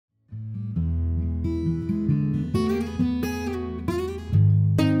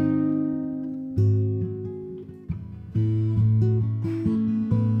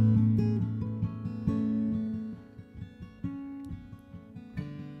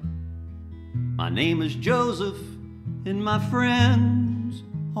My name is Joseph, and my friends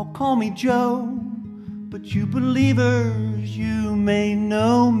all call me Joe. But you believers, you may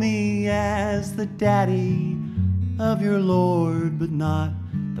know me as the daddy of your Lord, but not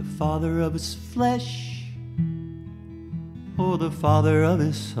the father of his flesh or the father of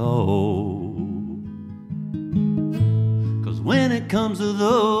his soul. 'Cause when it comes to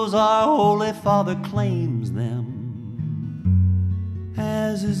those, our Holy Father claims them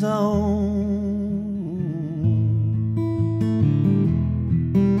as his own.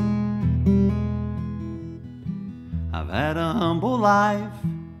 I've had a humble life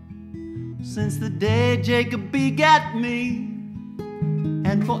since the day Jacob begat me,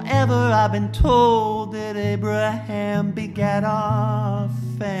 and forever I've been told that Abraham begat our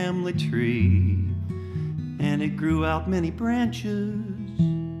family tree. And it grew out many branches,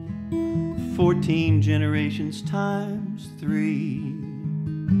 14 generations times 3.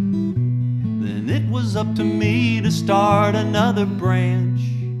 Then it was up to me to start another branch,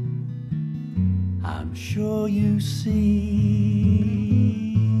 I'm sure you see.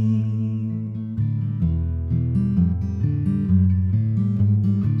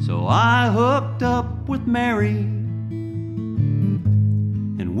 So I hooked up with Mary,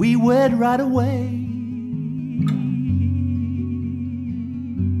 and we wed right away.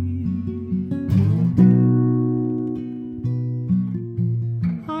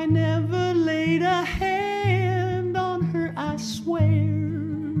 I never laid a hand on her, I swear.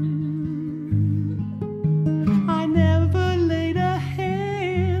 I never laid a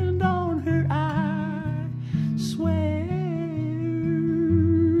hand on her, I swear.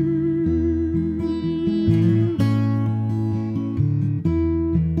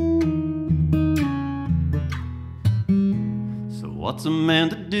 So what's a man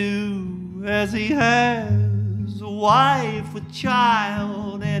to do as he has a wife with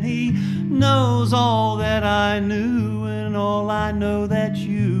child, and he knows all that I knew and all I know that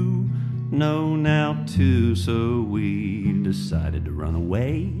you know now too? So we decided to run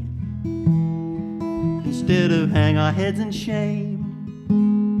away instead of hang our heads in shame.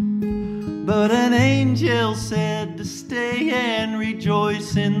 But an angel said to stay and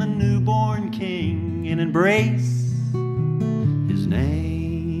rejoice in the newborn king and embrace his name.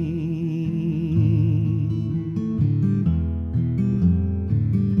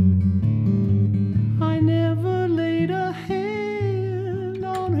 I never laid a hand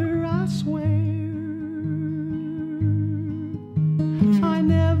on her, I swear. I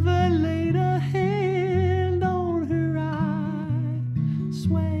never laid a hand on her, I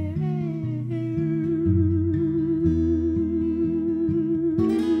swear.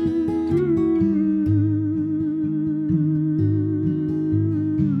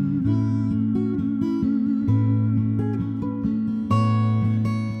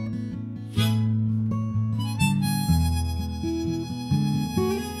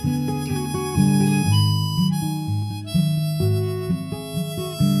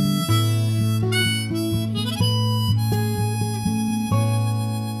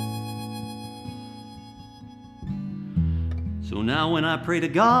 So now when I pray to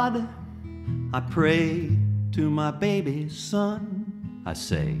God, I pray to my baby son. I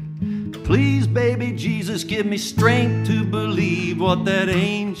say, please baby Jesus, give me strength to believe what that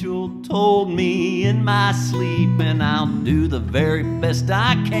angel told me in my sleep, and I'll do the very best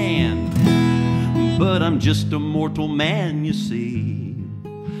I can. But I'm just a mortal man, you see,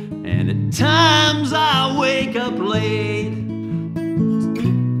 and at times I wake up late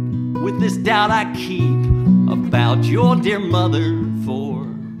with this doubt I keep about your dear mother, for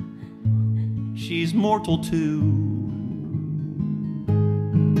she's mortal too.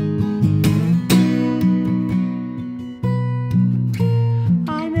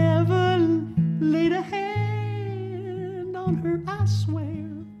 I never laid a hand on her, I swear.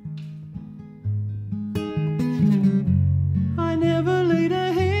 I never laid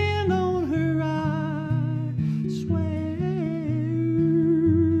a hand on her, I swear.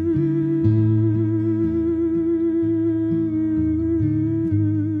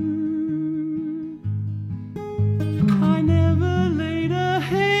 I never laid a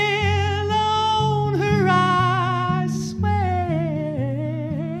hand on her, I swear.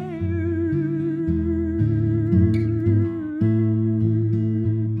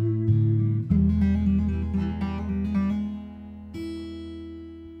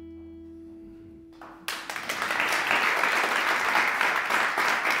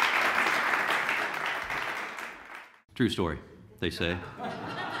 True story, they say.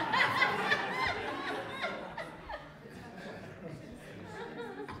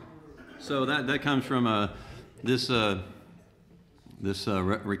 So that comes from this This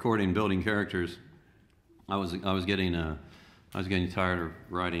recording, Building Characters, I was getting tired of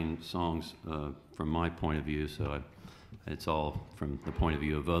writing songs from my point of view, so it's all from the point of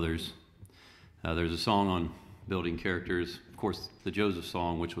view of others. There's a song on Building Characters, of course, the Joseph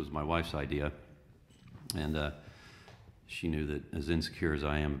song, which was my wife's idea, and she knew that as insecure as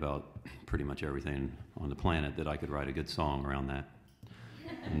I am about pretty much everything on the planet, that I could write a good song around that.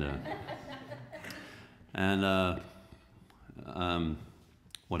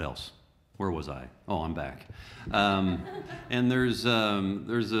 What else? Where was I? Oh, I'm back. And there's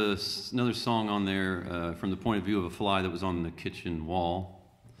another song on there from the point of view of a fly that was on the kitchen wall,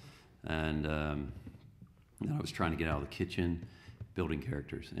 and I was trying to get out of the kitchen, Building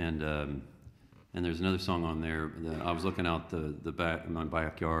Characters, and there's another song on there. I was looking out the back my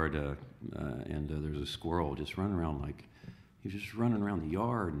backyard, and there's a squirrel just running around he was just running around the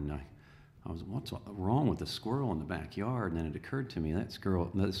yard, and I was, what's wrong with the squirrel in the backyard? And then it occurred to me that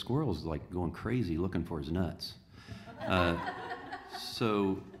squirrel's like going crazy looking for his nuts.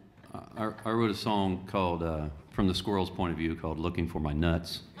 So I wrote a song called, from the squirrel's point of view, called "Looking for My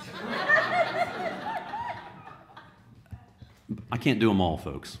Nuts." I can't do them all,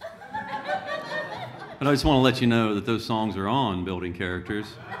 folks. But I just want to let you know that those songs are on Building Characters.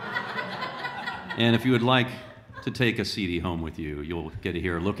 And if you would like to take a CD home with you, you'll get to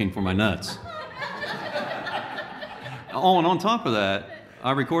hear "Looking for My Nuts." Oh, and on top of that,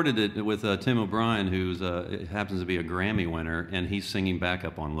 I recorded it with Tim O'Brien, who happens to be a Grammy winner, and he's singing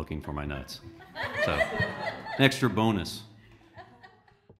backup on "Looking for My Nuts." So, an extra bonus.